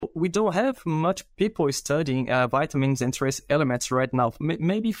we don't have much people studying vitamins and trace elements right now.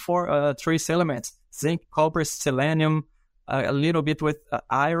 Maybe for trace elements, zinc, copper, selenium, a little bit with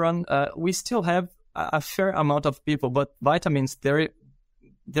iron. We still have a fair amount of people, but vitamins, there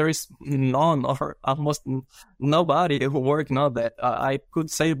is none or almost nobody working on that. I could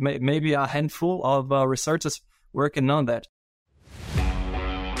say maybe a handful of researchers working on that.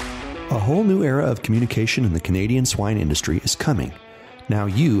 A whole new era of communication in the Canadian swine industry is coming. Now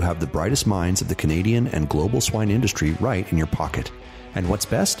you have the brightest minds of the Canadian and global swine industry right in your pocket. And what's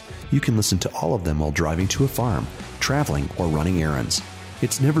best? You can listen to all of them while driving to a farm, traveling, or running errands.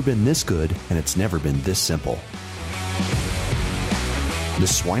 It's never been this good, and it's never been this simple. The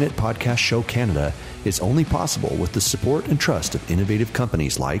Swine It Podcast Show Canada is only possible with the support and trust of innovative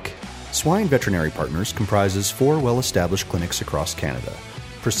companies like Swine Veterinary Partners comprises 4 well-established clinics across Canada.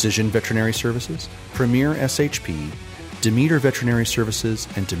 Precision Veterinary Services, Premier SHP, Demeter Veterinary Services,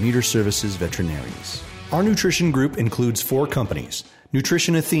 and Demeter Services Veterinaries. Our nutrition group includes 4 companies: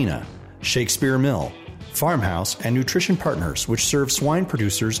 Nutrition Athena, Shakespeare Mill, Farmhouse, and Nutrition Partners, which serve swine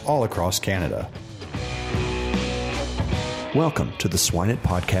producers all across Canada. Welcome to the Swine It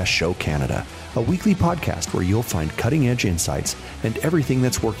Podcast Show Canada, a weekly podcast where you'll find cutting-edge insights and everything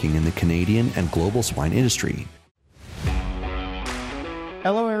that's working in the Canadian and global swine industry.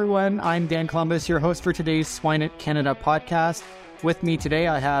 Hello, everyone. I'm Dan Columbus, your host for today's Swine It Canada podcast. With me today,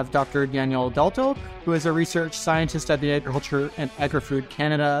 I have Dr. Danyel Dalto, who is a research scientist at the Agriculture and Agri-Food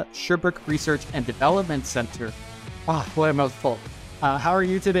Canada Sherbrooke Research and Development Centre. What a mouthful. How are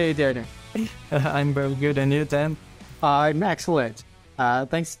you today, Daniel? I'm very good, and you, Dan? I'm excellent.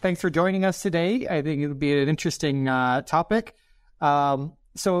 Thanks for joining us today. I think it'll be an interesting topic.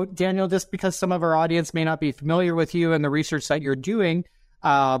 So, Daniel, just because some of our audience may not be familiar with you and the research that you're doing,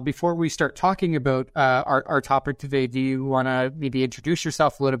 before we start talking about our topic today, do you want to maybe introduce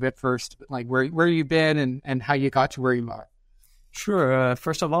yourself a little bit first, like where you've been and how you got to where you are? Sure.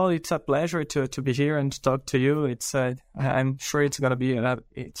 First of all, it's a pleasure to be here and to talk to you. I'm sure it's gonna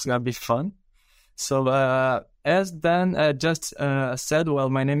be fun. So, as Dan just said, well,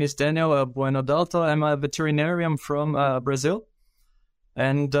 my name is Daniel Bueno Dalto. I'm a veterinarian from Brazil.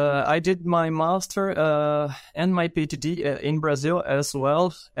 And I did my master and my PhD in Brazil as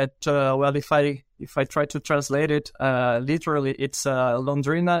well. If I try to translate it literally, it's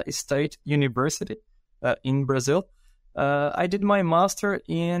Londrina State University in Brazil. I did my master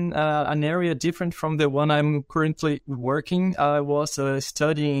in an area different from the one I'm currently working. I was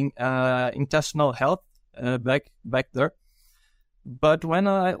studying intestinal health back there. But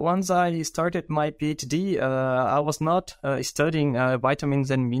once I started my PhD, I was not studying vitamins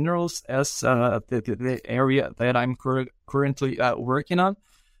and minerals as the area that I'm currently working on.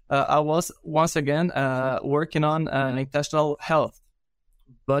 I was once again working on intestinal health.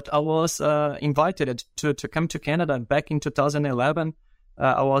 But I was invited to come to Canada back in 2011.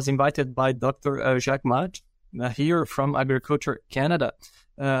 I was invited by Dr. Jacques Maj here from Agriculture Canada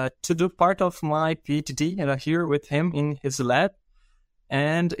to do part of my PhD here with him in his lab.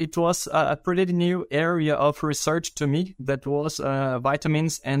 And it was a pretty new area of research to me that was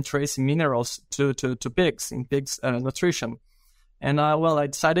vitamins and trace minerals to pigs, in pigs nutrition. And I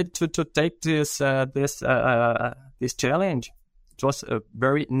decided to take this challenge. It was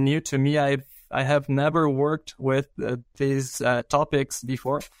very new to me. I have never worked with these topics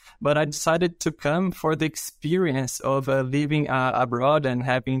before, but I decided to come for the experience of living abroad and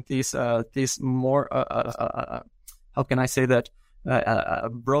having this more how can I say that? A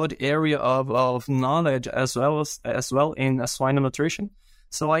broad area of knowledge as well in swine nutrition.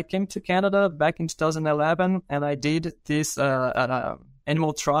 So I came to Canada back in 2011, and I did this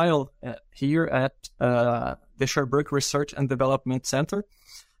animal trial here at the Sherbrooke Research and Development Centre.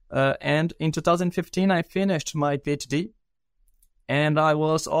 And in 2015, I finished my PhD, and I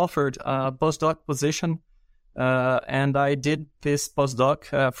was offered a postdoc position. And I did this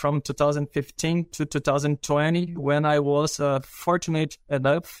postdoc from 2015 to 2020 when I was fortunate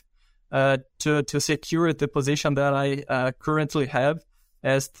enough to secure the position that I currently have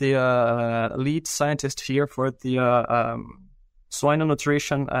as the lead scientist here for the swine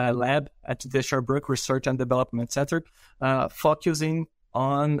nutrition lab at the Sherbrooke Research and Development Centre, focusing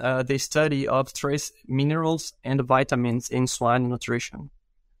on the study of trace minerals and vitamins in swine nutrition.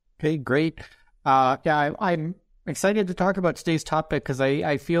 Okay, great. I'm excited to talk about today's topic because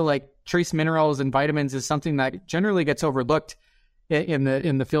I feel like trace minerals and vitamins is something that generally gets overlooked in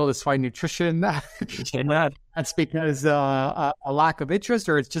the field of swine nutrition. That's because a lack of interest,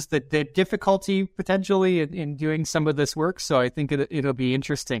 or it's just the difficulty potentially in doing some of this work. So I think it'll be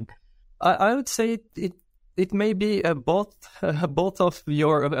interesting. I would say it may be both of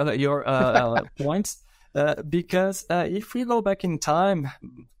your points, because if we go back in time,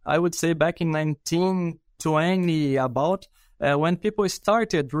 I would say back in 1920, about when people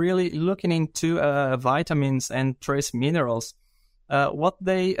started really looking into vitamins and trace minerals, what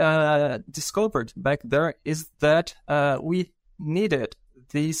they discovered back there is that we needed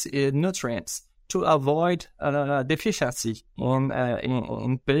these nutrients to avoid deficiency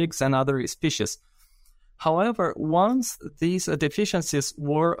in pigs and other species. However, once these deficiencies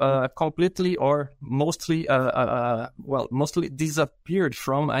were completely or mostly disappeared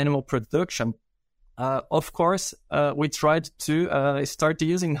from animal production, of course, we tried to start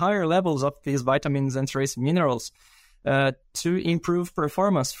using higher levels of these vitamins and trace minerals to improve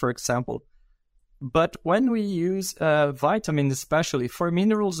performance, for example. But when we use vitamins, especially for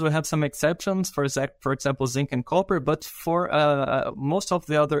minerals, we have some exceptions, for example, zinc and copper. But for most of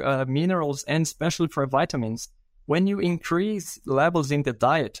the other minerals, and especially for vitamins, when you increase levels in the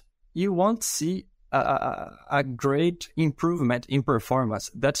diet, you won't see a great improvement in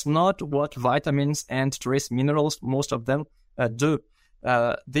performance. That's not what vitamins and trace minerals, most of them, do.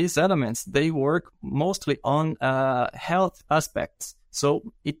 These elements, they work mostly on health aspects.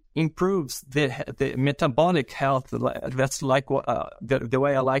 So it improves the metabolic health. That's like the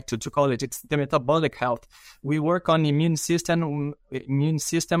way I like to call it. It's the metabolic health. We work on immune system.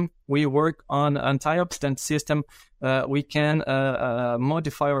 We work on antioxidant system. We can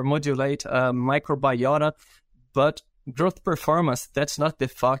modify or modulate microbiota. But growth performance, that's not the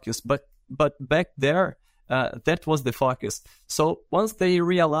focus. But back there, that was the focus. So once they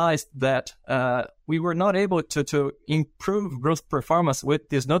realized that we were not able to improve growth performance with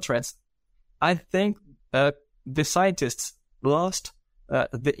these nutrients, I think the scientists lost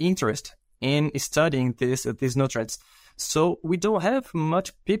the interest in studying these nutrients. So we don't have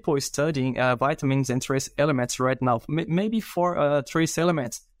much people studying vitamins and trace elements right now. Maybe for trace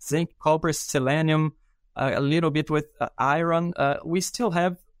elements, zinc, copper, selenium, a little bit with iron, we still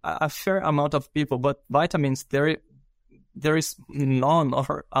have a fair amount of people, but vitamins, there is none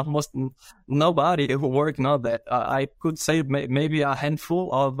or almost nobody who working on that. I could say maybe a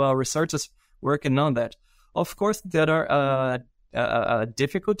handful of researchers working on that. Of course, there are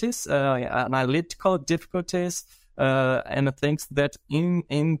difficulties, analytical difficulties, and things that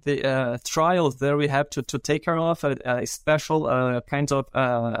in the trials there we have to take care of, special kinds of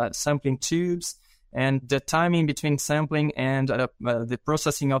sampling tubes, and the timing between sampling and the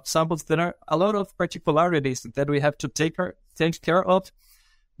processing of samples. There are a lot of particularities that we have to take care of,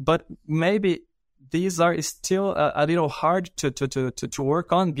 but maybe these are still a little hard to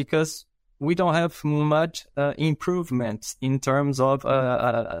work on because we don't have much improvements in terms of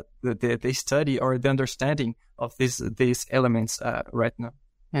the study or the understanding of these elements right now.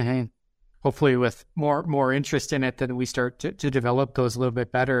 Mm-hmm. Hopefully with more interest in it, then we start to develop those a little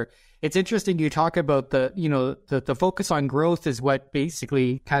bit better. It's interesting you talk about the focus on growth is what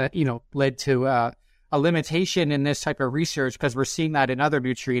basically kind of, led to a limitation in this type of research, because we're seeing that in other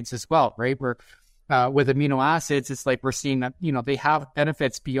nutrients as well, right? We're with amino acids, it's like we're seeing that, they have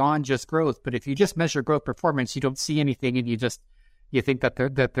benefits beyond just growth. But if you just measure growth performance, you don't see anything, and you think that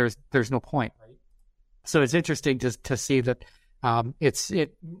there's no point, right? So it's interesting to see that it's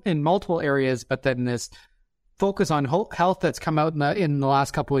in multiple areas, but then this focus on health that's come out in the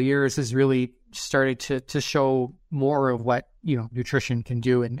last couple of years has really started to show more of what nutrition can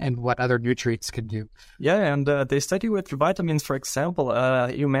do and what other nutrients can do. Yeah, and the study with vitamins, for example,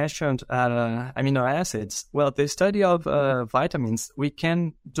 you mentioned amino acids. Well, the study of vitamins, we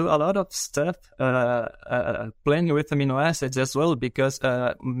can do a lot of stuff playing with amino acids as well, because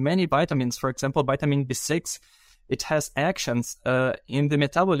many vitamins, for example, vitamin B6, it has actions in the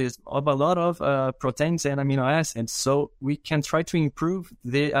metabolism of a lot of proteins and amino acids. So we can try to improve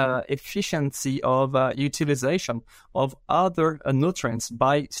the efficiency of utilization of other nutrients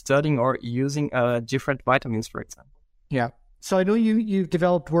by studying or using different vitamins, for example. Yeah. So I know you've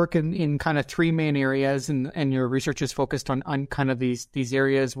developed work in kind of three main areas, and your research is focused on kind of these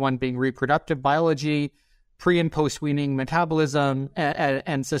areas, one being reproductive biology, pre and post weaning metabolism,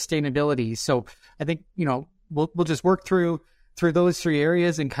 and sustainability. So I think, we'll just work through those three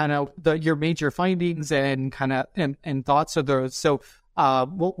areas and kind of your major findings and kind of and thoughts of those. So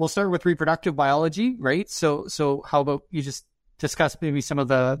we'll start with reproductive biology, right? So how about you just discuss maybe some of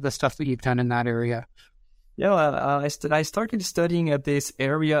the stuff that you've done in that area? Yeah, I started studying this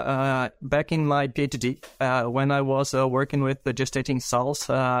area back in my PhD when I was working with the gestating cells.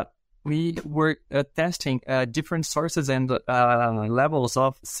 We were testing different sources and levels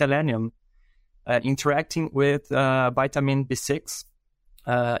of selenium interacting with vitamin B6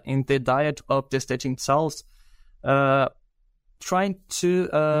 in the diet of gestating cells. trying to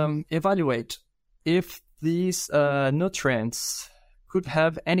evaluate if these nutrients could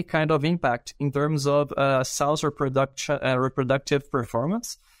have any kind of impact in terms of cell's reproductive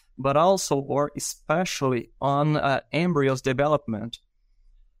performance, but also or especially on embryos development.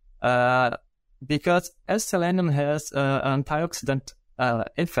 Because as selenium has antioxidant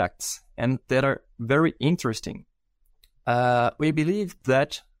effects, and that are very interesting, we believed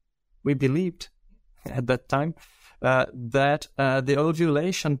at that time that the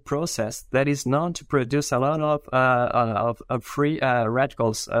ovulation process that is known to produce a lot of free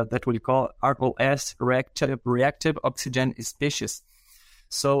radicals that we call ROS, reactive oxygen species.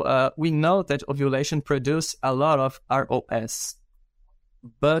 So we know that ovulation produces a lot of ROS.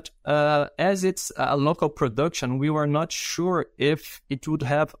 But as it's a local production, we were not sure if it would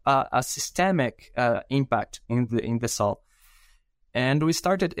have a systemic impact in the cell. And we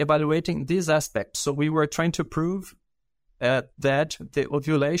started evaluating this aspect. So we were trying to prove that the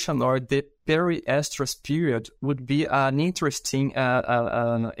ovulation or the peri-estrus period would be an interesting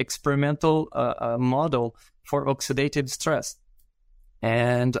experimental model for oxidative stress.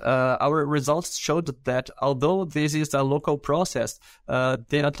 And our results showed that although this is a local process, the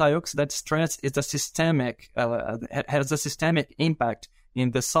antioxidant stress is has a systemic impact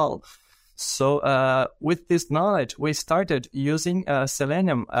in the cell. So with this knowledge, we started using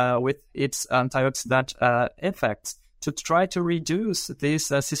selenium with its antioxidant effects to try to reduce this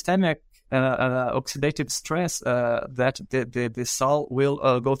systemic oxidative stress that the cell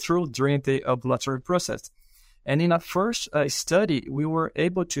will go through during the ovulatory process. And in a first study, we were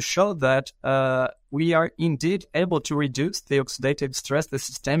able to show that we are indeed able to reduce the oxidative stress, the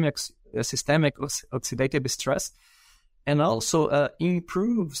systemic oxidative stress, and also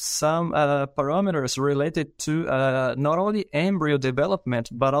improve some parameters related to not only embryo development,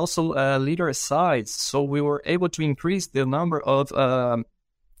 but also litter size. So we were able to increase the number of, how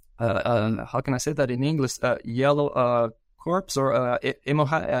can I say that in English, yellow corpse or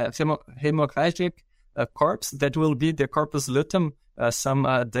hemorrhagic corpse that will be the corpus luteum some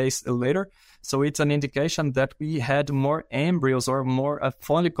days later. So it's an indication that we had more embryos or more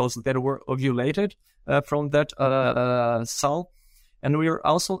follicles that were ovulated from that cell. And we were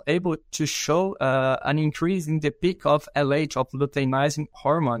also able to show an increase in the peak of LH, of luteinizing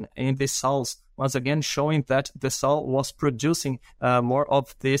hormone, in the cells, once again showing that the cell was producing more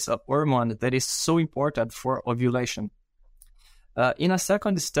of this hormone that is so important for ovulation. In a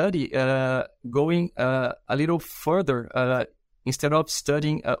second study, going a little further, instead of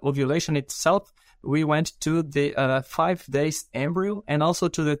studying ovulation itself, we went to the 5 days embryo and also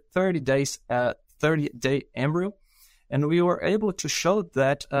to the 30-day embryo. And we were able to show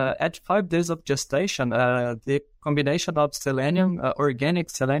that at 5 days of gestation, the combination of selenium, organic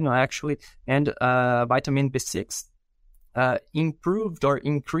selenium actually, and vitamin B6 improved or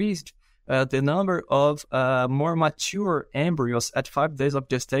increased the number of more mature embryos at 5 days of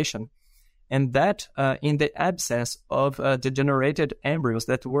gestation. And that in the absence of degenerated embryos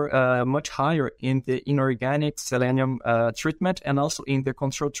that were much higher in the inorganic selenium treatment and also in the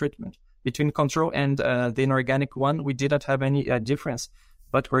control treatment. Between control and the inorganic one, we didn't have any difference.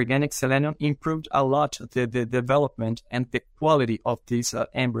 But organic selenium improved a lot the development and the quality of these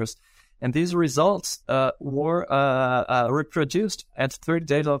embryos. And these results were reproduced at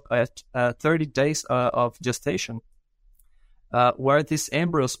 30 days of gestation, where these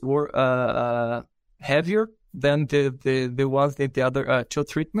embryos were heavier than the ones in the other two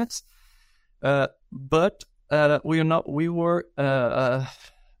treatments. But we were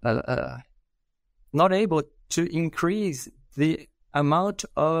not able to increase the amount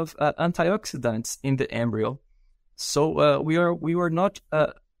of antioxidants in the embryo. So we were not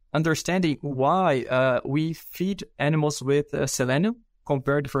understanding why we feed animals with selenium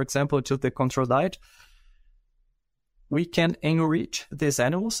compared, for example, to the control diet. We can enrich these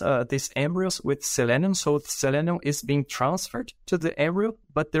animals, these embryos, with selenium. So selenium is being transferred to the embryo,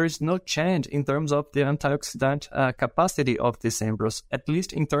 but there is no change in terms of the antioxidant capacity of these embryos, at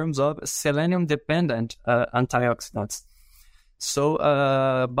least in terms of selenium-dependent antioxidants. So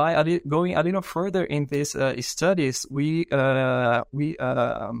by going a little further in these studies, we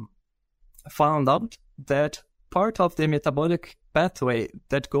found out that part of the metabolic pathway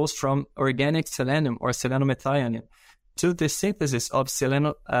that goes from organic selenium or selenomethionine to the synthesis of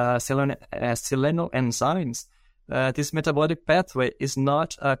seleno enzymes, this metabolic pathway is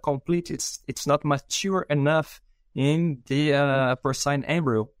not complete. It's not mature enough in the porcine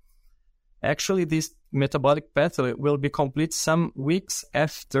embryo. Actually, this metabolic pathway will be complete some weeks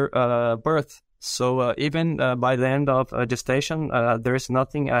after birth. So even by the end of gestation, there is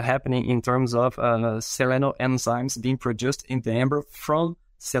nothing happening in terms of selenoenzymes being produced in the embryo from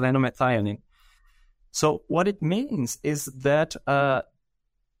selenomethionine. So what it means is that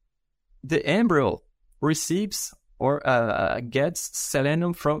the embryo receives or gets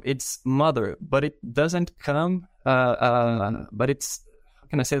selenium from its mother, but it doesn't come, but it's, how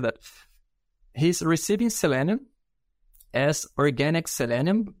can I say that? He's receiving selenium as organic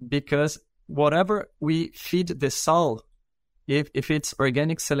selenium because whatever we feed the cell, if it's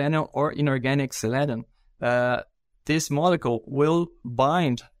organic selenium or inorganic selenium, this molecule will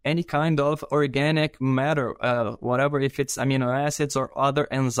bind any kind of organic matter, whatever, if it's amino acids or other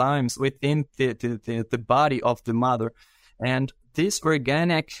enzymes within the body of the mother. And this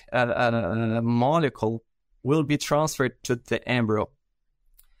organic molecule will be transferred to the embryo.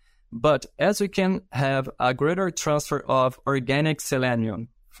 But as we can have a greater transfer of organic selenium,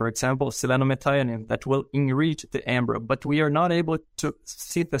 for example, selenomethionine, that will enrich the embryo, but we are not able to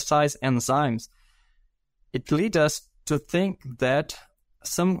synthesize enzymes, it leads us to think that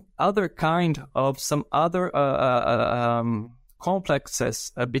some other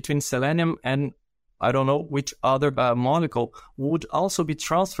complexes between selenium and I don't know which other molecule would also be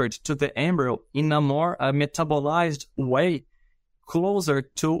transferred to the embryo in a more metabolized way, closer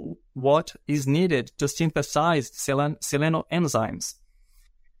to what is needed to synthesize selenoenzymes.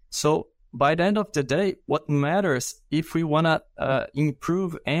 So by the end of the day, what matters if we want to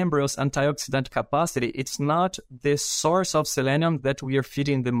improve embryo's antioxidant capacity, it's not the source of selenium that we are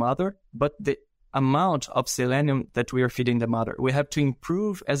feeding the mother, but the amount of selenium that we are feeding the mother. We have to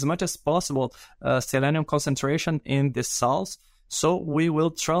improve as much as possible selenium concentration in the cells, so we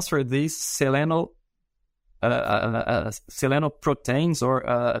will transfer these selenoproteins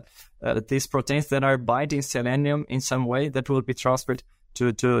or these proteins that are binding selenium in some way that will be transferred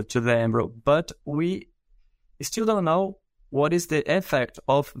to the embryo. But we still don't know what is the effect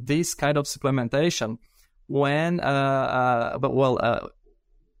of this kind of supplementation when, at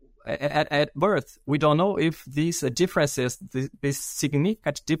birth. We don't know if these differences, these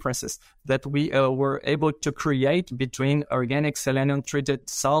significant differences that we were able to create between organic selenium-treated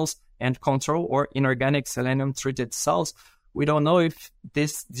cells and control or inorganic selenium-treated cells, we don't know if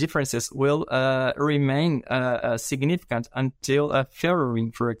these differences will remain significant until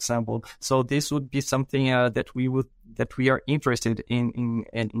furrowing, for example. So this would be something that we are interested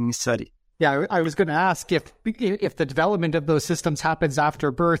in study. Yeah, I was going to ask if the development of those systems happens after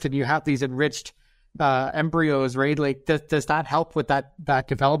birth and you have these enriched embryos, right? Like, does that help with that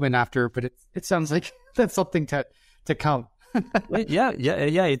development after? But it sounds like that's something to come. Yeah.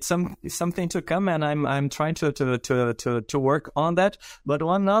 It's something to come, and I'm trying to work on that. But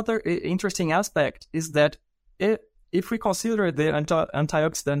one other interesting aspect is that if we consider the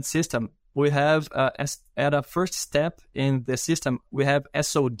antioxidant system, we have at a first step in the system we have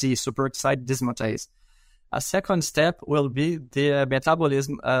SOD, superoxide dismutase. A second step will be the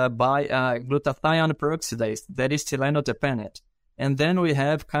metabolism by glutathione peroxidase that is seleno dependent. And then we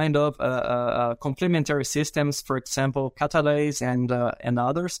have kind of complementary systems, for example, catalase and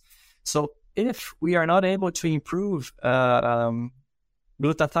others. So if we are not able to improve glutathione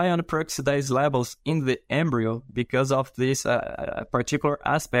peroxidase levels in the embryo because of these particular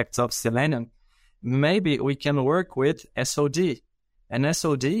aspects of selenium, maybe we can work with SOD. And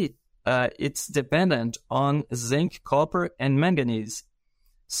SOD, it's dependent on zinc, copper, and manganese.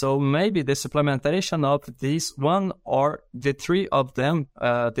 So maybe the supplementation of these one or the three of them,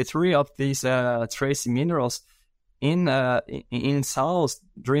 the three of these trace minerals in cells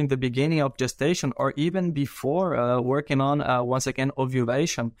during the beginning of gestation or even before working on, once again,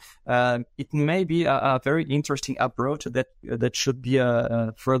 ovulation, it may be a very interesting approach that should be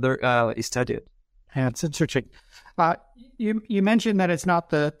further studied. Yeah, it's interesting. You mentioned that it's not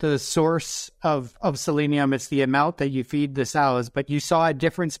the source of selenium, it's the amount that you feed the cells, but you saw a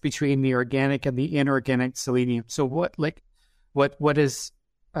difference between the organic and the inorganic selenium. So what is,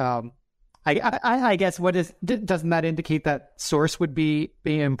 I guess, doesn't that indicate that source would be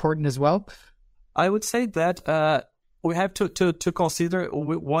important as well? I would say that we have to consider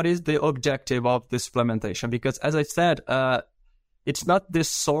what is the objective of this supplementation, because as I said, it's not the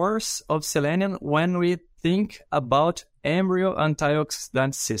source of selenium when we think about embryo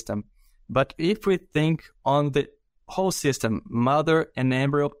antioxidant system. But if we think on the whole system, mother and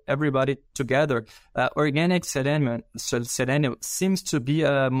embryo, everybody together, organic selenium seems to be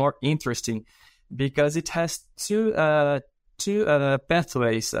more interesting because it has two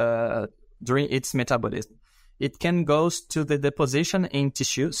pathways during its metabolism. It can go to the deposition in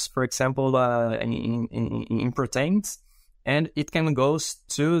tissues, for example, in proteins, and it can go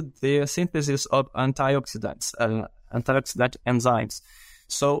to the synthesis of antioxidants, antioxidant enzymes.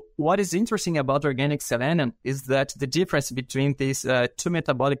 So what is interesting about organic selenium is that the difference between these two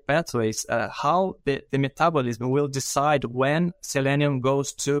metabolic pathways, how the metabolism will decide when selenium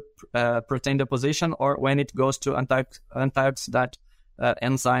goes to protein deposition or when it goes to antioxidant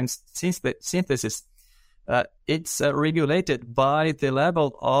enzymes synthesis. It's regulated by the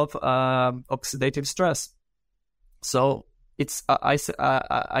level of oxidative stress. So it's I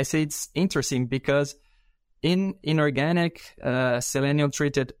say it's interesting because in inorganic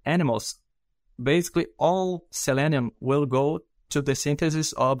selenium-treated animals, basically all selenium will go to the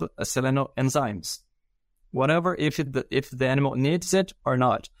synthesis of selenium enzymes, whatever if the animal needs it or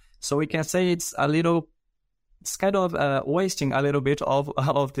not. So we can say it's kind of wasting a little bit of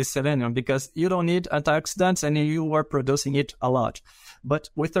the selenium because you don't need antioxidants and you are producing it a lot. But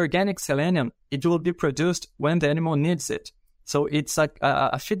with organic selenium, it will be produced when the animal needs it. So it's like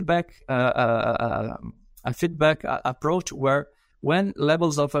a feedback approach where when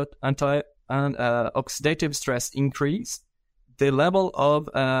levels of oxidative stress increase, the level of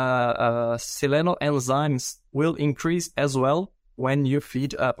selenium enzymes will increase as well when you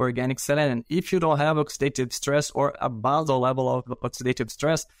feed organic selenium. If you don't have oxidative stress or a basal level of oxidative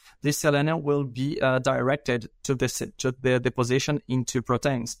stress, this selenium will be directed to the deposition into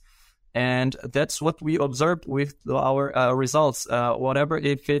proteins. And that's what we observed with our results, whatever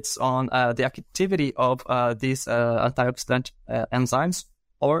if it's on the activity of these antioxidant enzymes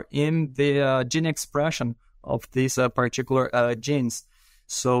or in the gene expression of these particular genes.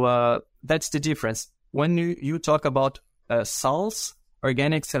 So that's the difference. When you talk about cells,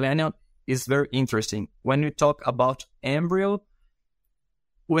 organic selenium is very interesting. When you talk about embryo,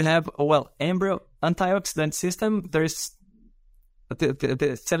 we have, embryo antioxidant system, there's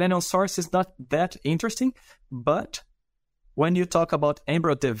the selenium source is not that interesting, but when you talk about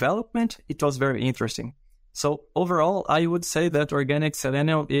embryo development, it was very interesting. So overall, I would say that organic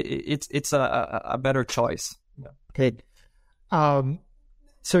selenium, it's a better choice. Yeah. Okay.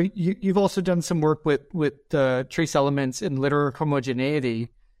 So you've also done some work with trace elements in litter homogeneity.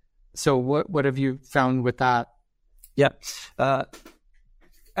 So what have you found with that? Yeah.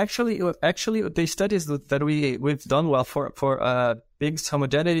 Actually, the studies that we've done for Biggs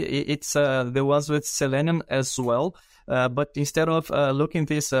homogeneity, it's the ones with selenium as well. But instead of looking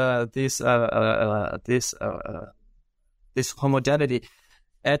this homogeneity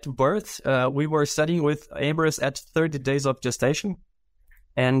at birth, we were studying with embryos at 30 days of gestation,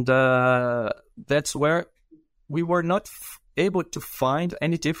 and that's where we were not able to find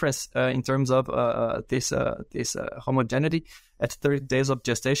any difference in terms of this homogeneity at 30 days of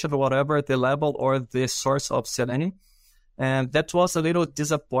gestation, whatever the level or the source of selenium. And that was a little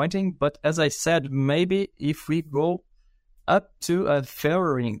disappointing. But as I said, maybe if we go up to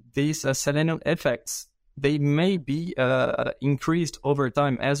favoring these selenium effects, they may be increased over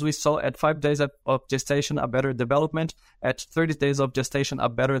time. As we saw at 5 days of gestation, a better development. At 30 days of gestation, a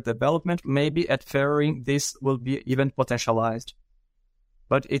better development. Maybe at favoring, this will be even potentialized.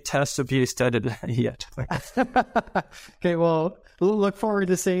 But it has to be studied yet. Okay, well, we'll look forward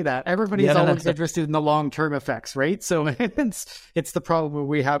to seeing that. Everybody's always interested in the long-term effects, right? So it's the problem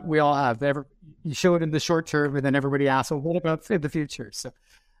we all have. You show it in the short term, and then everybody asks, well, what about in the future?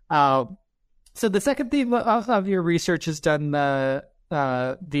 So the second theme of your research has done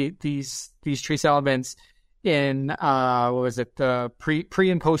these trace elements in the pre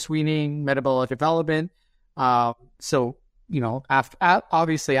and post weaning metabolic development. So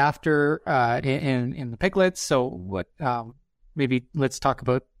obviously after in the piglets. So what? Maybe let's talk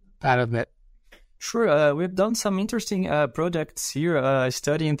about that a bit. Sure. We've done some interesting projects here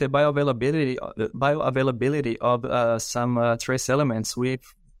studying the bioavailability of some trace elements.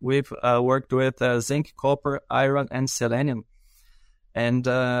 We've worked with zinc, copper, iron, and selenium. And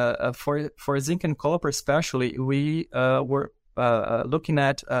for zinc and copper especially, we were looking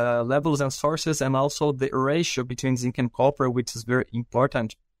at levels and sources and also the ratio between zinc and copper, which is very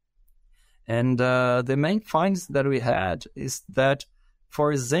important. And the main finds that we had is that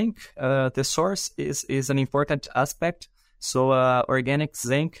for zinc, the source is an important aspect. So organic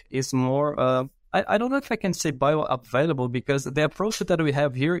zinc is more... I don't know if I can say bioavailable, because the approach that we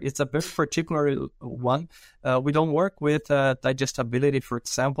have here is a very particular one. We don't work with digestibility, for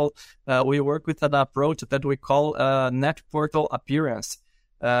example. We work with an approach that we call net portal appearance.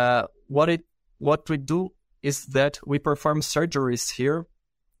 What we do is that we perform surgeries here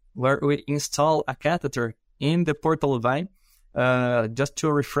where we install a catheter in the portal vein. Just to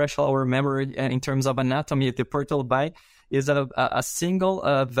refresh our memory in terms of anatomy, the portal vein is a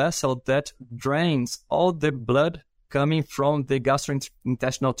single vessel that drains all the blood coming from the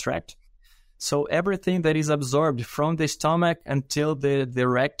gastrointestinal tract. So everything that is absorbed from the stomach until the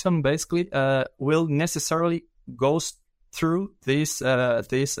rectum basically will necessarily go through this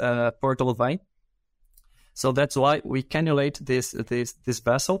portal vein. So that's why we cannulate this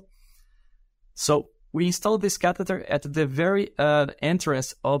vessel. So we install this catheter at the very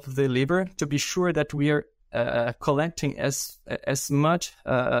entrance of the liver to be sure that we are collecting as much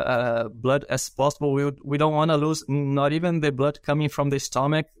blood as possible. We don't want to lose not even the blood coming from the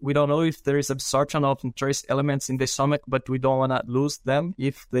stomach. We don't know if there is absorption of trace elements in the stomach, but we don't want to lose them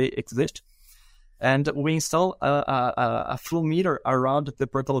if they exist. And we install a flow meter around the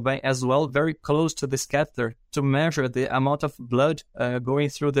portal vein as well, very close to this catheter, to measure the amount of blood going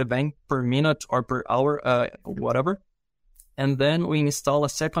through the vein per minute or per hour, whatever. And then we install a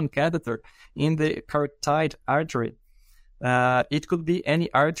second catheter in the carotid artery. It could be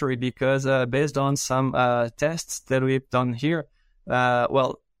any artery because based on some tests that we've done here,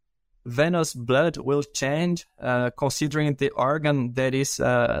 venous blood will change considering the organ that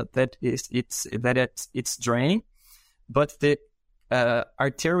it's draining, but the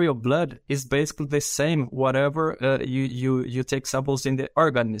arterial blood is basically the same whatever you take samples in the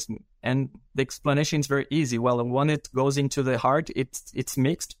organism. And the explanation is very easy. Well, when it goes into the heart, it's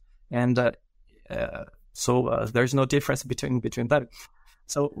mixed, and so there's no difference between that.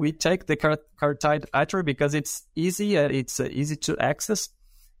 So we take the carotid artery because it's easy to access.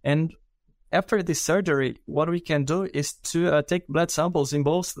 And after the surgery, what we can do is to take blood samples in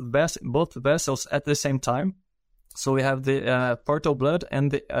both vessels at the same time. So we have the portal blood and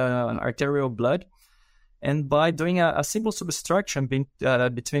the arterial blood. And by doing a simple subtraction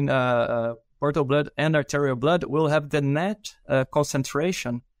between portal blood and arterial blood, we'll have the net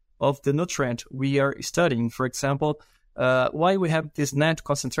concentration of the nutrient we are studying. For example, why we have this net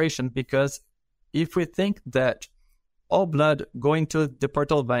concentration? Because if we think that all blood going to the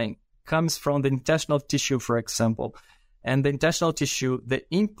portal vein comes from the intestinal tissue, for example, and the intestinal tissue, the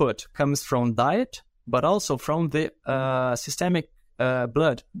input comes from diet, but also from the systemic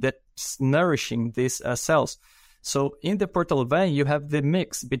blood that's nourishing these cells. So in the portal vein, you have the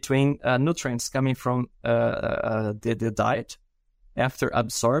mix between nutrients coming from the diet after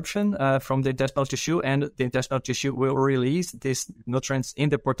absorption from the intestinal tissue, and the intestinal tissue will release these nutrients in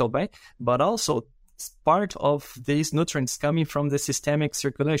the portal vein, but also part of these nutrients coming from the systemic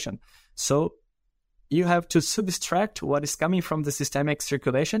circulation. So you have to subtract what is coming from the systemic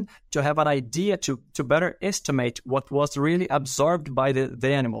circulation to have an idea to better estimate what was really absorbed by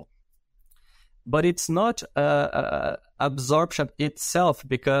the animal. But it's not absorption itself,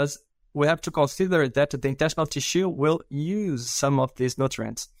 because we have to consider that the intestinal tissue will use some of these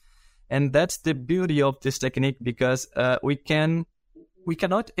nutrients. And that's the beauty of this technique, because we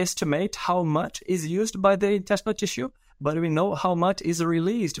cannot estimate how much is used by the intestinal tissue, but we know how much is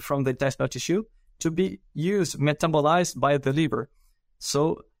released from the intestinal tissue to be used, metabolized by the liver.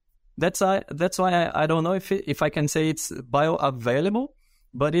 So that's why I don't know if I can say it's bioavailable,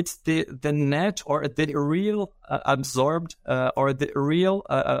 but it's the net or the real absorbed or the real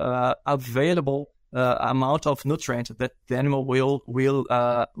available amount of nutrient that the animal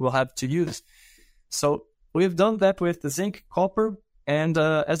will have to use. So we've done that with the zinc, copper. And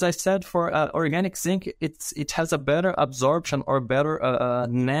as I said, for organic zinc, it has a better absorption or better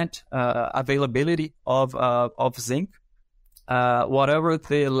net availability of zinc. Whatever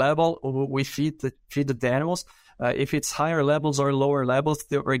the level we feed the animals, if it's higher levels or lower levels,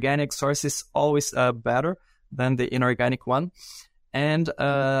 the organic source is always better than the inorganic one. And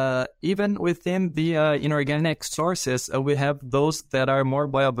even within the inorganic sources, we have those that are more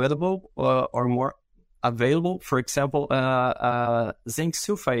bioavailable or more available. For example, zinc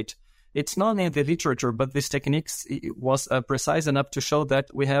sulfate. It's not in the literature, but this technique was precise enough to show that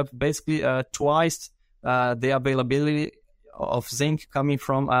we have basically twice the availability of zinc coming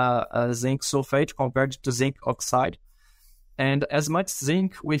from zinc sulfate compared to zinc oxide. And as much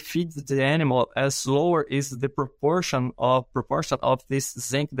zinc we feed the animal, as lower is the proportion of this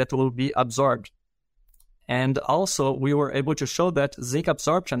zinc that will be absorbed. And also we were able to show that zinc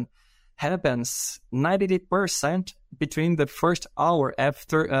absorption happens 90% between the first hour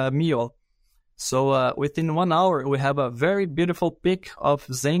after a meal. So within 1 hour, we have a very beautiful peak of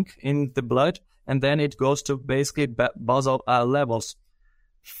zinc in the blood, and then it goes to basically basal levels.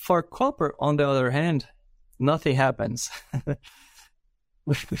 For copper, on the other hand, nothing happens.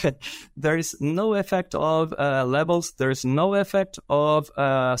 There is no effect of levels. There is no effect of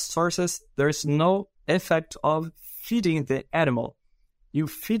sources. There is no effect of feeding the animal. You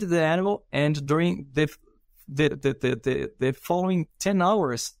feed the animal, and during the following 10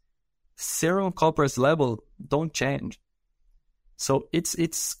 hours, serum copper's level don't change. So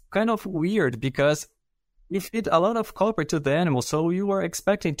it's kind of weird because we feed a lot of copper to the animal, so you were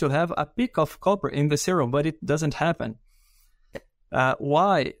expecting to have a peak of copper in the serum, but it doesn't happen.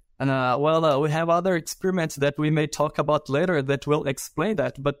 Why? We have other experiments that we may talk about later that will explain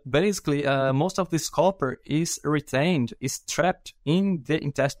that. But basically, most of this copper is retained, is trapped in the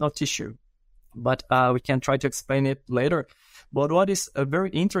intestinal tissue. But we can try to explain it later. But what is very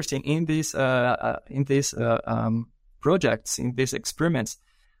interesting in these projects, in these experiments,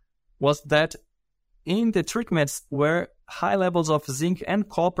 was that in the treatments where high levels of zinc and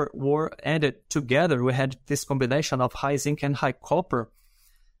copper were added together, we had this combination of high zinc and high copper.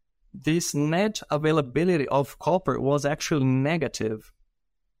 This net availability of copper was actually negative.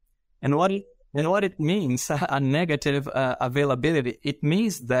 And what it means, a negative availability, it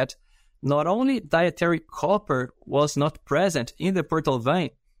means that not only dietary copper was not present in the portal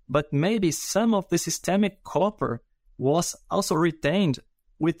vein, but maybe some of the systemic copper was also retained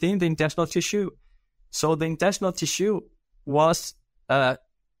within the intestinal tissue. So the intestinal tissue was,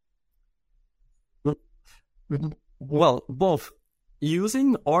 both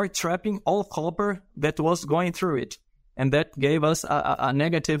using or trapping all copper that was going through it. And that gave us a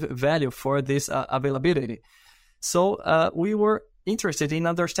negative value for this availability. So we were interested in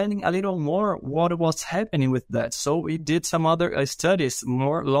understanding a little more what was happening with that. So we did some other studies,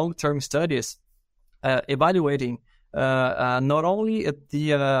 more long-term studies, evaluating not only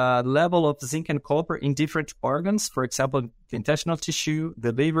the level of zinc and copper in different organs, for example, the intestinal tissue,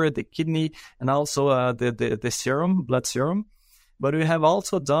 the liver, the kidney, and also the serum, blood serum, but we have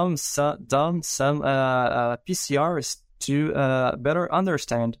also done some PCRs to better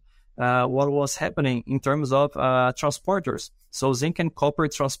understand what was happening in terms of transporters, so zinc and copper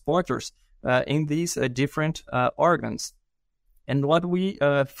transporters in these different organs. And what we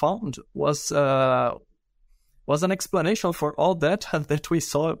found was an explanation for all that we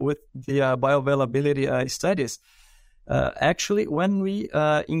saw with the bioavailability studies. Actually, when we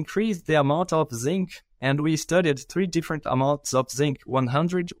increased the amount of zinc, and we studied 3 different amounts of zinc,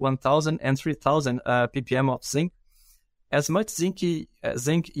 100, 1000, and 3000 ppm of zinc, as much zinc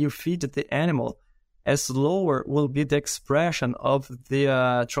you feed the animal, as lower will be the expression of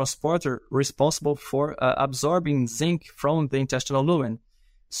the transporter responsible for absorbing zinc from the intestinal lumen.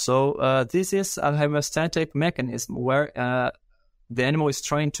 So this is a homeostatic mechanism where the animal is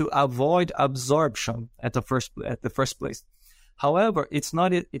trying to avoid absorption at the first place. However, it's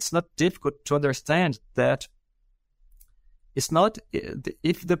not difficult to understand that it's not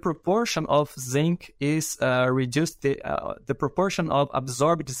if the proportion of zinc is reduced, the proportion of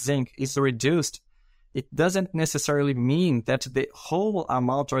absorbed zinc is reduced. It doesn't necessarily mean that the whole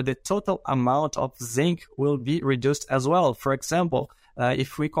amount or the total amount of zinc will be reduced as well. For example,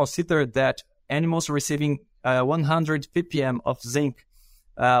 if we consider that animals receiving 100 ppm of zinc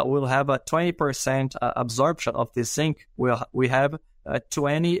will have a 20% absorption of this zinc, we have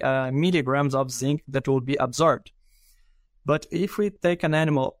 20 milligrams of zinc that will be absorbed. But if we take an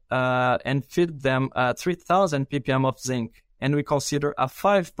animal and feed them 3000 ppm of zinc and we consider a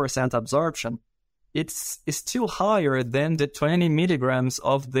 5% absorption, it's still higher than the 20 milligrams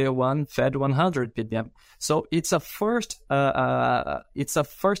of the one fed 100 ppm. So it's a first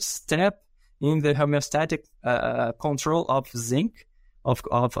step in the homeostatic control of zinc, of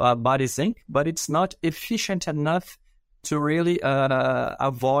body zinc, but it's not efficient enough to really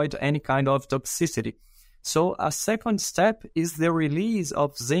avoid any kind of toxicity. So a second step is the release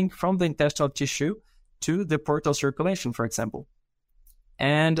of zinc from the intestinal tissue to the portal circulation, for example.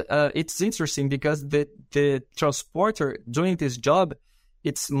 And it's interesting because the transporter doing this job,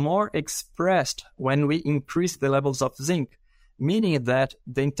 it's more expressed when we increase the levels of zinc, meaning that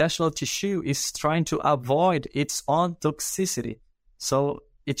the intestinal tissue is trying to avoid its own toxicity. So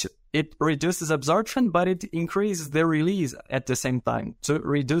it reduces absorption, but it increases the release at the same time to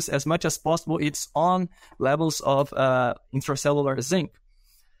reduce as much as possible its own levels of intracellular zinc.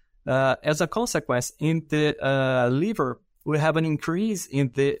 As a consequence, in the liver, we have an increase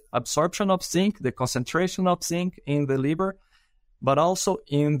in the absorption of zinc, the concentration of zinc in the liver, but also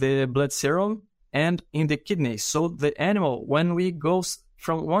in the blood serum and in the kidney. So the animal, when we go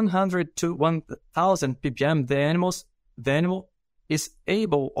from 100 to 1000 ppm, the animal is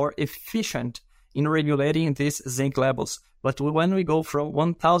able or efficient in regulating these zinc levels. But when we go from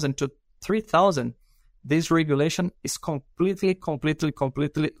 1000 to 3000, this regulation is completely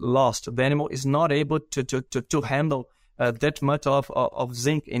lost. The animal is not able to handle that much of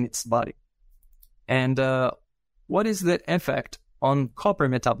zinc in its body. And what is the effect on copper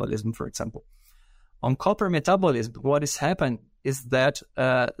metabolism, for example? On copper metabolism, what is happening is that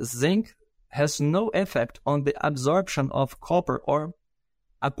zinc has no effect on the absorption of copper, or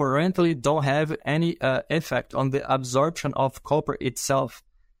apparently don't have any effect on the absorption of copper itself.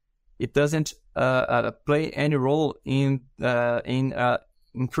 It doesn't play any role in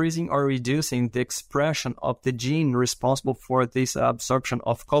increasing or reducing the expression of the gene responsible for this absorption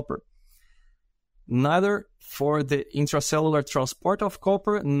of copper. Neither for the intracellular transport of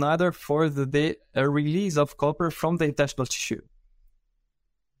copper, neither for the release of copper from the intestinal tissue.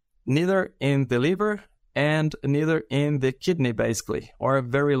 Neither in the liver and neither in the kidney, basically, or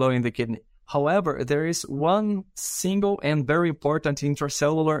very low in the kidney. However, there is one single and very important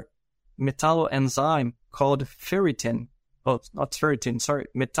intracellular metalloenzyme called ferritin. Oh, not ferritin, sorry,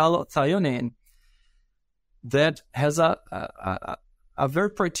 metallothionein, that has a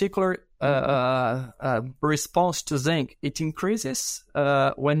very particular response to zinc. It increases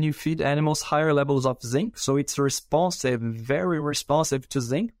when you feed animals higher levels of zinc, so it's responsive, very responsive to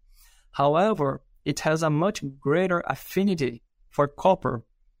zinc. However, it has a much greater affinity for copper,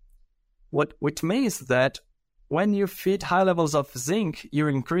 which means that when you feed high levels of zinc, you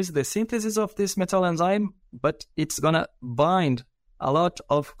increase the synthesis of this metalloenzyme, but it's going to bind a lot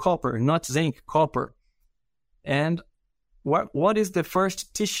of copper, not zinc, copper. And what is the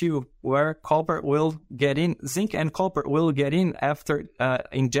first tissue where copper will get in? Zinc and copper will get in after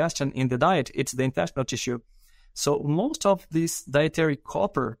ingestion in the diet. It's the intestinal tissue. So most of this dietary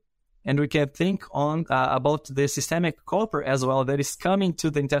copper, and we can think on about the systemic copper as well that is coming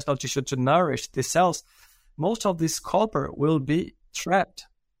to the intestinal tissue to nourish the cells. Most of this copper will be trapped,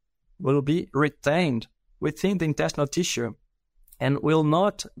 will be retained within the intestinal tissue, and will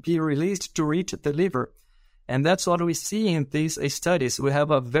not be released to reach the liver. And that's what we see in these studies. We have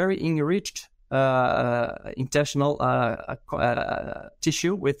a very enriched intestinal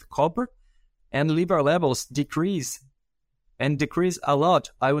tissue with copper, and liver levels decrease, and decrease a lot.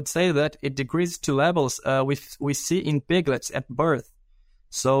 I would say that it decreases to levels we see in piglets at birth.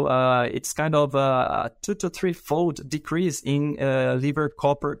 So it's kind of a 2 to 3-fold decrease in liver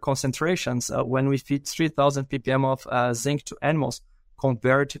copper concentrations when we feed 3,000 ppm of zinc to animals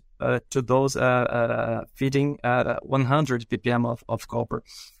compared to those feeding 100 ppm of copper.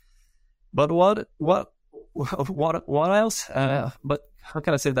 But what else? But how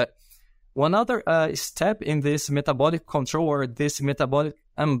can I say that? One other step in this metabolic control, or this metabolic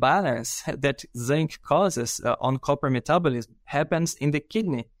imbalance that zinc causes on copper metabolism, happens in the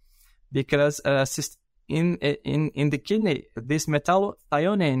kidney, because in the kidney, this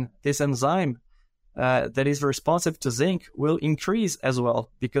metallothionein, this enzyme that is responsive to zinc, will increase as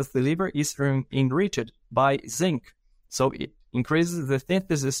well, because the liver is enriched by zinc, so it increases the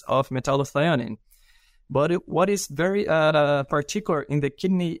synthesis of metallothionein. But what is very particular in the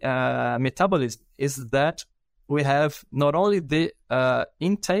kidney metabolism is that we have not only the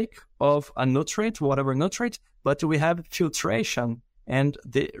intake of a nutrient, whatever nutrient, but we have filtration and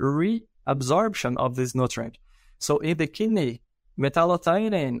the reabsorption of this nutrient. So in the kidney,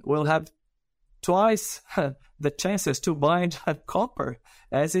 metallothionein will have twice the chances to bind copper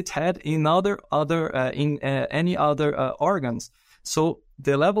as it had in any other organs. So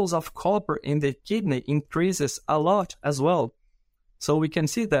the levels of copper in the kidney increases a lot as well. So we can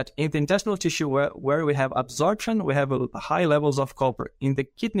see that in the intestinal tissue where we have absorption, we have high levels of copper. In the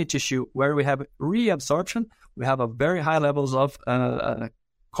kidney tissue where we have reabsorption, we have a very high levels of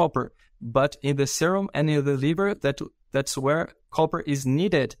copper. But in the serum and in the liver, that's where copper is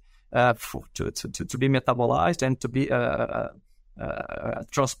needed to be metabolized and to be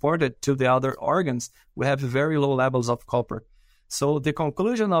transported to the other organs. We have very low levels of copper. So the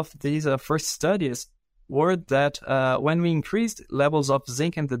conclusion of these first studies were that when we increased levels of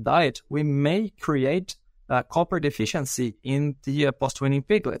zinc in the diet, we may create copper deficiency in the post-weaning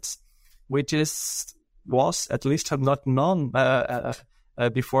piglets, which was at least not known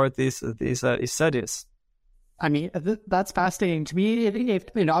before these studies. I mean, that's fascinating to me.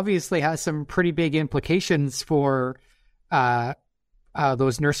 It obviously has some pretty big implications for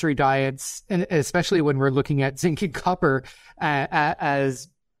those nursery diets, and especially when we're looking at zinc and copper as,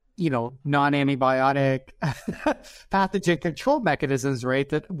 non-antibiotic pathogen control mechanisms, right?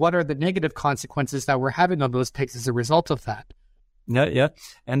 That what are the negative consequences that we're having on those pigs as a result of that? Yeah.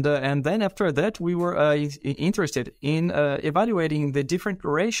 And then after that, we were interested in evaluating the different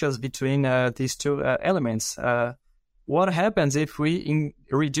ratios between these two elements. What happens if we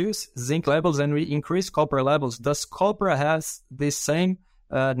reduce zinc levels and we increase copper levels? Does copper has the same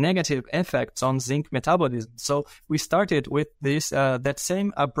negative effects on zinc metabolism? So we started with this that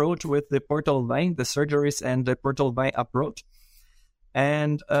same approach with the portal vein, the surgeries and the portal vein approach.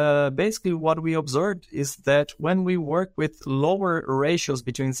 And basically what we observed is that when we work with lower ratios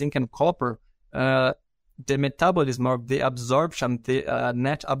between zinc and copper, the metabolism or the absorption, the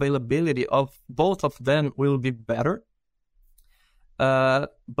net availability of both of them will be better.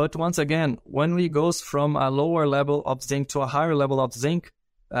 But once again, when we go from a lower level of zinc to a higher level of zinc,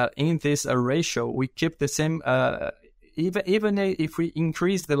 in this ratio, we keep the same, even if we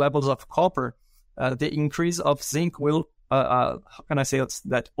increase the levels of copper, the increase of zinc will, how can I say it,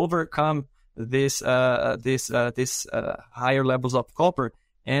 that overcome this higher levels of copper,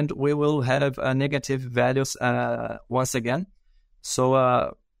 and we will have negative values once again.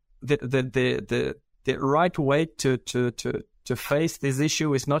 So the right way to face this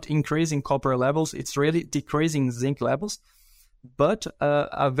issue is not increasing copper levels; it's really decreasing zinc levels. But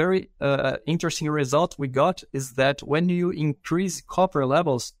a very interesting result we got is that when you increase copper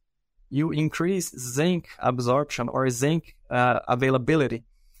levels, you increase zinc absorption or zinc availability.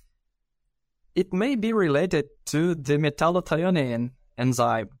 It may be related to the metallothionein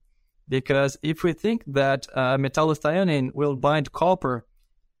enzyme, because if we think that metallothionein will bind copper,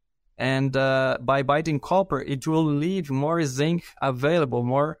 and by binding copper, it will leave more zinc available,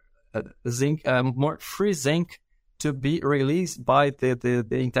 more free zinc to be released by the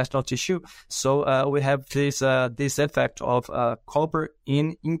intestinal tissue. So we have this effect of copper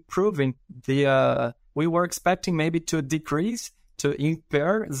in improving the. We were expecting maybe to decrease, to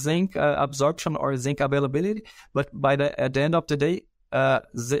impair zinc absorption or zinc availability, but at the end of the day,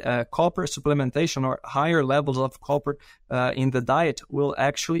 copper supplementation or higher levels of copper in the diet will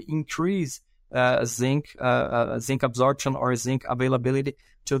actually increase zinc absorption or zinc availability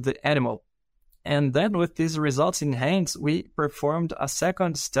to the animal. And then with these results in hand, we performed a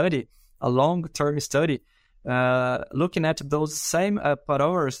second study, a long-term study, looking at those same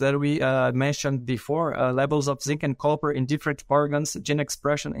parameters that we mentioned before, levels of zinc and copper in different organs, gene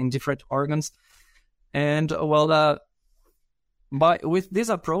expression in different organs. And with this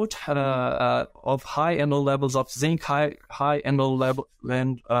approach of high and low levels of zinc, high and low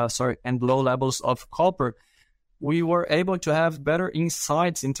levels of copper, we were able to have better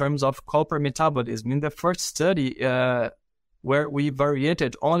insights in terms of copper metabolism. In the first study, where we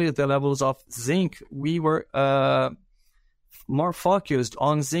variated only the levels of zinc, we were more focused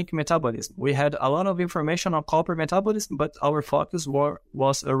on zinc metabolism. We had a lot of information on copper metabolism, but our focus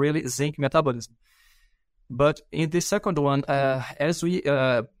was really zinc metabolism. But in the second one, as we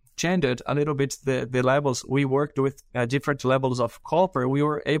changed a little bit the levels, we worked with different levels of copper. We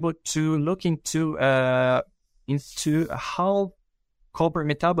were able to look into how copper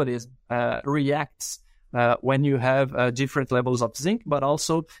metabolism reacts when you have different levels of zinc, but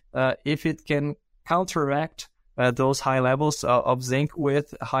also if it can counteract those high levels of zinc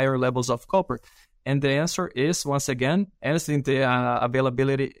with higher levels of copper. And the answer is, once again, as in the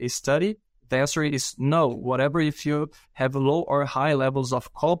availability study, the answer is no. Whatever, if you have low or high levels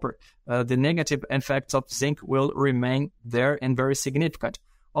of copper, the negative effects of zinc will remain there and very significant.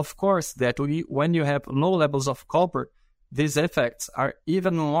 Of course, when you have low levels of copper, these effects are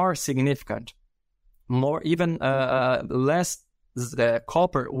even more significant. Less the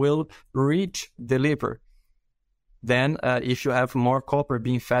copper will reach the liver than if you have more copper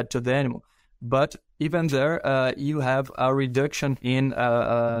being fed to the animal. But even there, you have a reduction in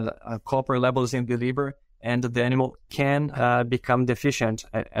copper levels in the liver, and the animal can become deficient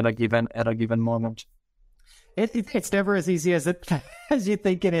at a given moment. It's never as easy as you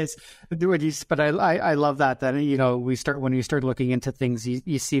think it is. But I love that when you start looking into things,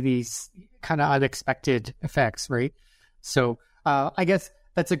 you see these kind of unexpected effects, right? So I guess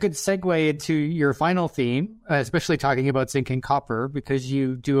that's a good segue into your final theme, especially talking about zinc and copper, because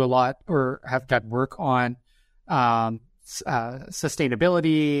you do a lot or have done work on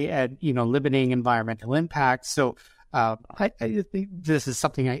sustainability and limiting environmental impact. So I think this is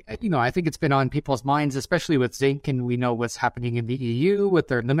something I think it's been on people's minds, especially with zinc, and we know what's happening in the EU with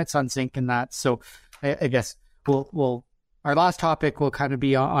their limits on zinc and that. So I guess we'll our last topic will kind of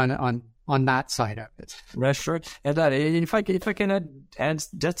be on that side of it. Yeah, sure. And if I can add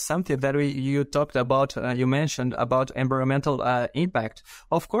just something that you talked about, you mentioned about environmental impact.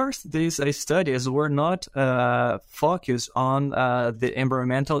 Of course, these studies were not focused on the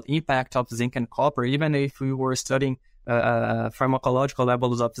environmental impact of zinc and copper, even if we were studying pharmacological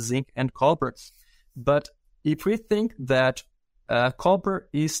levels of zinc and copper. But if we think that copper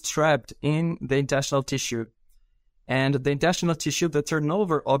is trapped in the intestinal tissue, and the intestinal tissue, the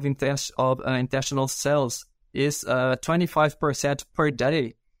turnover of intestinal cells is 25% per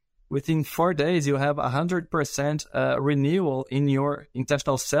day. Within 4 days, you have 100% renewal in your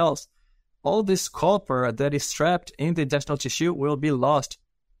intestinal cells. all this copper that is trapped in the intestinal tissue will be lost,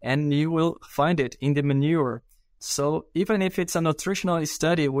 and you will find it in the manure. So even if it's a nutritional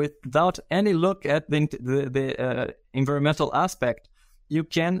study without any look at the environmental aspect, you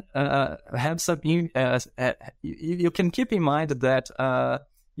can have some. You can keep in mind that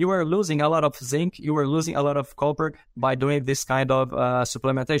you are losing a lot of zinc, you are losing a lot of copper by doing this kind of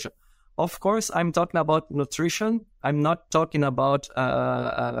supplementation. Of course, I'm talking about nutrition. I'm not talking about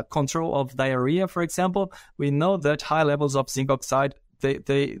control of diarrhea, for example. We know that high levels of zinc oxide,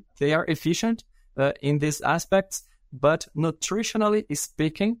 they are efficient in these aspects, but nutritionally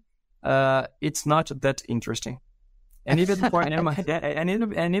speaking, it's not that interesting. And even for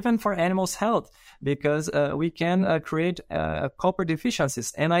and even for animals' health, because we can create copper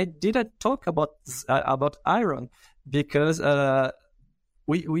deficiencies. And I didn't talk about iron because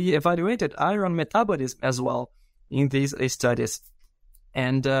we evaluated iron metabolism as well in these studies.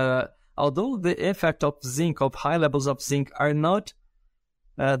 And although the effect of zinc, of high levels of zinc, are not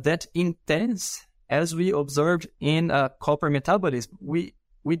that intense as we observed in copper metabolism,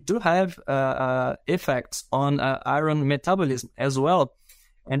 we do have effects on iron metabolism as well,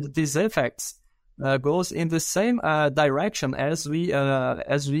 and these effects goes in the same direction as we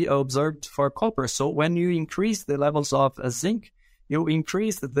observed for copper. So when you increase the levels of zinc, you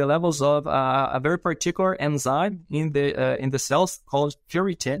increase the levels of a very particular enzyme in the cells called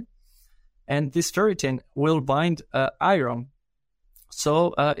ferritin, and this ferritin will bind iron.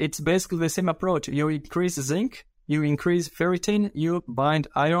 So it's basically the same approach. You increase zinc, you increase ferritin, you bind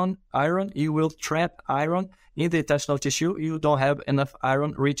iron, you will trap iron in the intestinal tissue. You don't have enough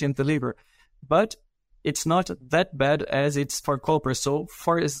iron reaching the liver. But it's not that bad as it's for copper. So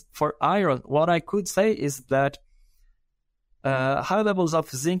for iron, what I could say is that high levels of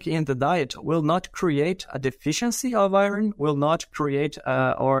zinc in the diet will not create a deficiency of iron, will not create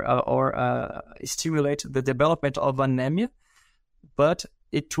or stimulate the development of anemia, but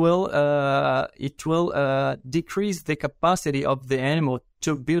it will decrease the capacity of the animal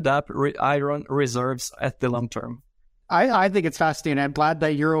to build up iron reserves at the long term. I think it's fascinating. I'm glad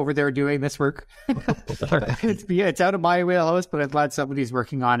that you're over there doing this work. It's out of my wheelhouse, but I'm glad somebody's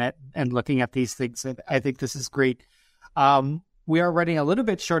working on it and looking at these things. And I think this is great. We are running a little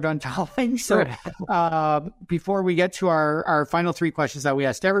bit short on time. So before we get to our final three questions that we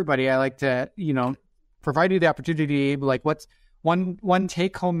asked everybody, I like to, provide you the opportunity, like what's one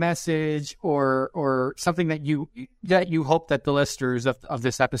take-home message or something that you hope that the listeners of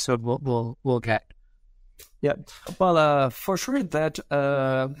this episode will get. Yeah, well, for sure that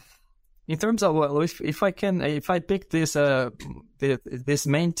in terms of if I pick this this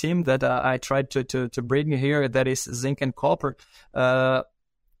main theme that I tried to bring here, that is zinc and copper,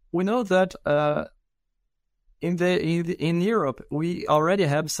 we know that in Europe we already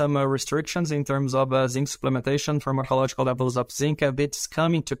have some restrictions in terms of zinc supplementation, pharmacological levels of zinc. It's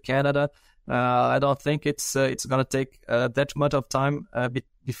coming to Canada. I don't think it's going to take that much of time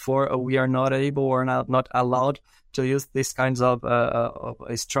before we are not able or not allowed to use these kinds of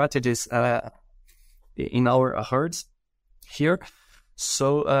strategies in our herds here.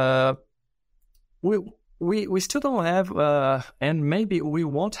 So we still don't have, and maybe we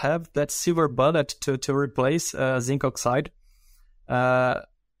won't have that silver bullet to replace zinc oxide. So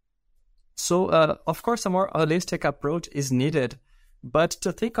of course, a more holistic approach is needed. But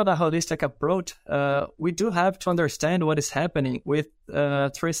to think on a holistic approach, we do have to understand what is happening with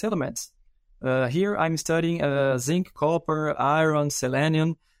trace elements. Here I'm studying zinc, copper, iron,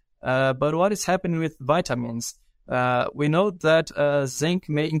 selenium, but what is happening with vitamins? We know that zinc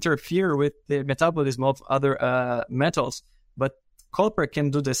may interfere with the metabolism of other metals, but copper can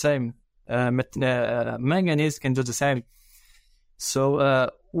do the same. Manganese can do the same.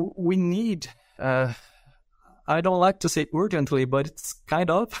 So we need... I don't like to say urgently, but it's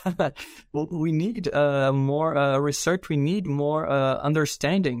kind of, we need more research, we need more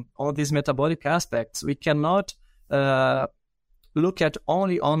understanding on these metabolic aspects. We cannot look at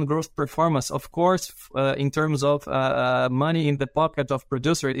only on growth performance. Of course, in terms of money in the pocket of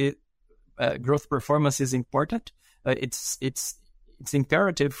producer, growth performance is important. It's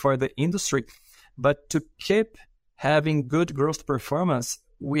imperative for the industry, but to keep having good growth performance,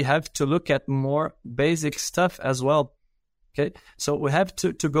 we have to look at more basic stuff as well. Okay, so we have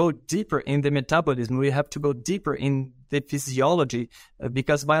to go deeper in the metabolism. We have to go deeper in the physiology,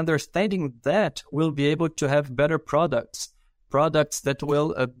 because by understanding that, we'll be able to have better products that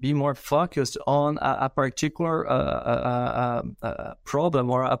will be more focused on a particular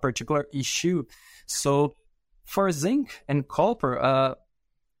problem or a particular issue. So for zinc and copper,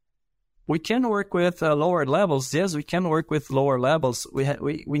 we can work with lower levels. Yes, we can work with lower levels. We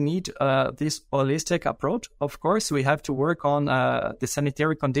need this holistic approach. Of course, we have to work on the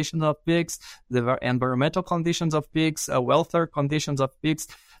sanitary conditions of pigs, the environmental conditions of pigs, welfare conditions of pigs,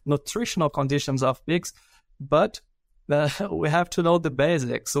 nutritional conditions of pigs. But we have to know the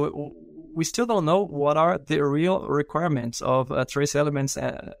basics. So we still don't know what are the real requirements of trace elements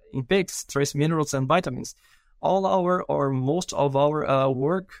in pigs, trace minerals and vitamins. All our or most of our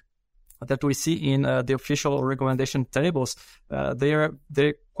work that we see in the official recommendation tables, they're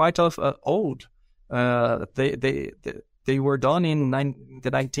quite old. They were done in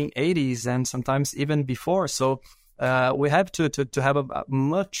the 1980s and sometimes even before. So we have to have a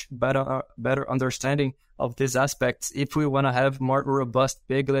much better understanding of these aspects if we want to have more robust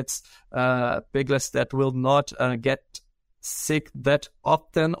piglets that will not get sick that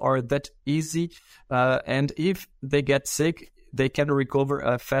often or that easy. And if they get sick, they can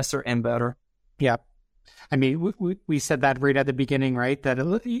recover faster and better. Yeah. I mean, we said that right at the beginning, right? That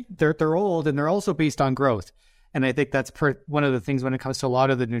they're old and they're also based on growth. And I think that's one of the things when it comes to a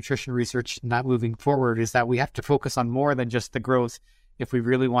lot of the nutrition research not moving forward is that we have to focus on more than just the growth if we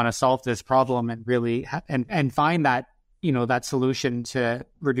really want to solve this problem and really and find that, that solution to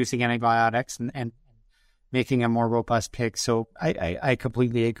reducing antibiotics and making a more robust pig. So I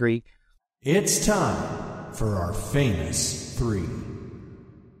completely agree. It's time for our famous 3.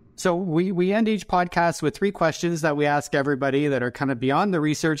 So we end each podcast with 3 questions that we ask everybody that are kind of beyond the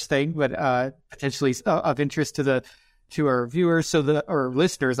research thing, but potentially of interest to our viewers, or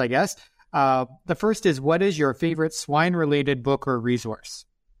listeners, I guess. The first is, what is your favorite swine-related book or resource?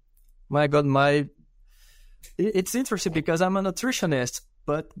 My God, it's interesting because I'm a nutritionist,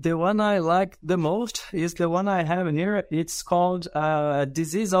 but the one I like the most is the one I have here. It's called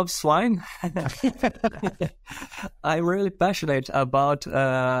Disease of Swine. I'm really passionate about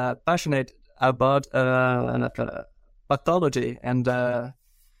pathology and I'm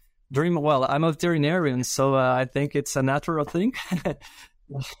a veterinarian, so I think it's a natural thing.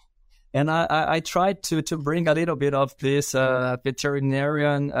 And I tried to bring a little bit of this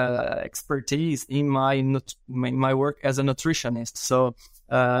veterinarian expertise in my work as a nutritionist. So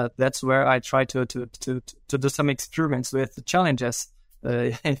that's where I try to do some experiments with the challenges,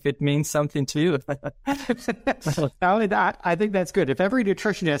 if it means something to you. I think that's good. If every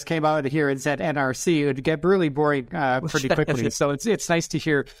nutritionist came out here and said NRC, it would get really boring pretty quickly. So it's nice to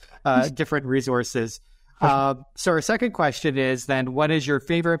hear different resources. So our second question is then, what is your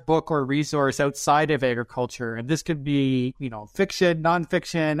favorite book or resource outside of agriculture? And this could be, fiction,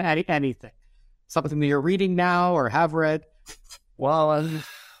 nonfiction, anything. Something that you're reading now or have read. Well,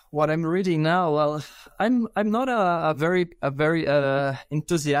 what I'm reading now, well, I'm not a very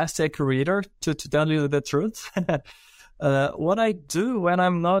enthusiastic reader, to tell you the truth. What I do when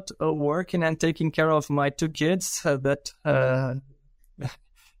I'm not working and taking care of my 2 kids that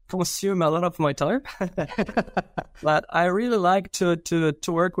consume a lot of my time, but I really like to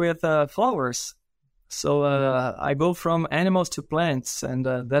work with flowers. So I go from animals to plants, and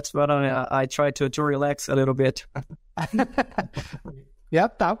that's what I try to relax a little bit.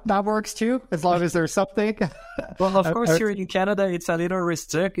 Yep, that works too, as long as there's something. Well, of course, here in Canada, it's a little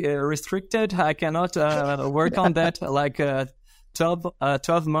restricted. I cannot work on that like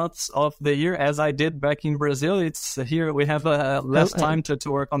 12 months of the year as I did back in Brazil. It's here we have less time to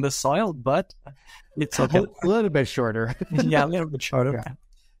work on the soil, but it's okay. A little bit shorter. Yeah, a little bit shorter. Yeah.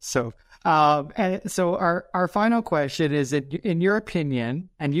 So, our final question is, in your opinion,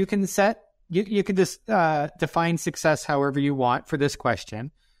 and you can you can just define success however you want for this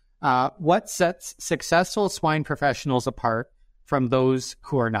question. What sets successful swine professionals apart from those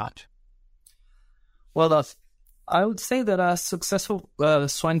who are not? Well, I would say that a successful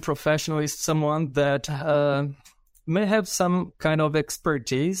swine professional is someone that may have some kind of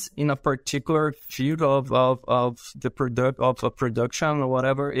expertise in a particular field of production or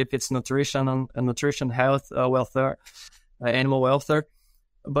whatever, if it's nutrition, health, welfare, animal welfare.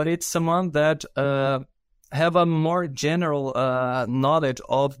 But it's someone that have a more general knowledge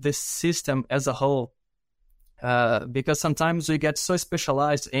of the system as a whole. Because sometimes we get so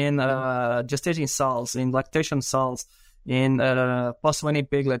specialized in gestating cells, in lactation cells, in post-weaning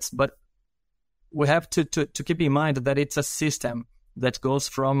piglets, but we have to keep in mind that it's a system that goes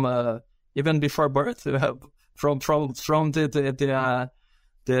from even before birth, from the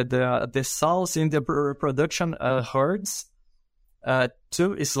cells in the reproduction herds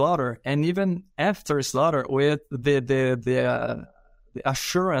to slaughter, and even after slaughter, with the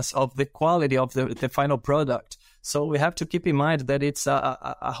assurance of the quality of the final product. So we have to keep in mind that it's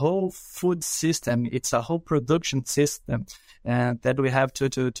a whole food system, it's a whole production system, and that we have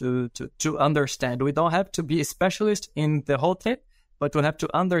to understand. We don't have to be a specialist in the whole thing, but we have to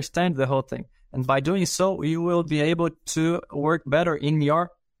understand the whole thing. And by doing so, you will be able to work better in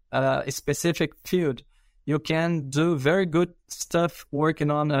your specific field. You can do very good stuff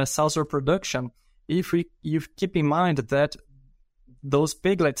working on salsa production if you keep in mind that those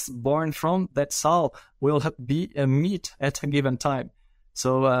piglets born from that sow will be a meat at a given time.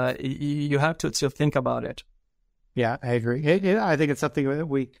 So you have to think about it. Yeah, I agree. I think it's something that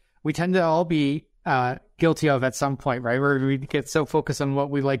we tend to all be guilty of at some point, right? Where we get so focused on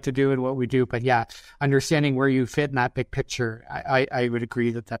what we like to do and what we do. But yeah, understanding where you fit in that big picture, I would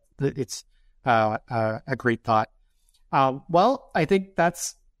agree that it's a great thought. Well, I think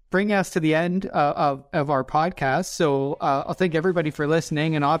that's bringing us to the end of our podcast. So I'll thank everybody for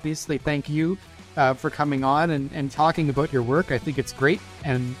listening, and obviously thank you for coming on and talking about your work. I think it's great,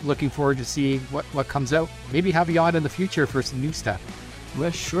 and looking forward to seeing what comes out. Maybe have you on in the future for some new stuff. Well,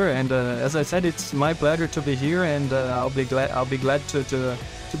 sure. And as I said, it's my pleasure to be here, and I'll be glad to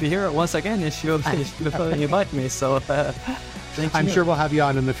be here once again if you invite me. So thank you. I'm sure we'll have you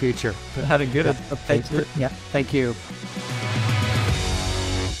on in the future. Had a good. Thank you. Yeah. Thank you.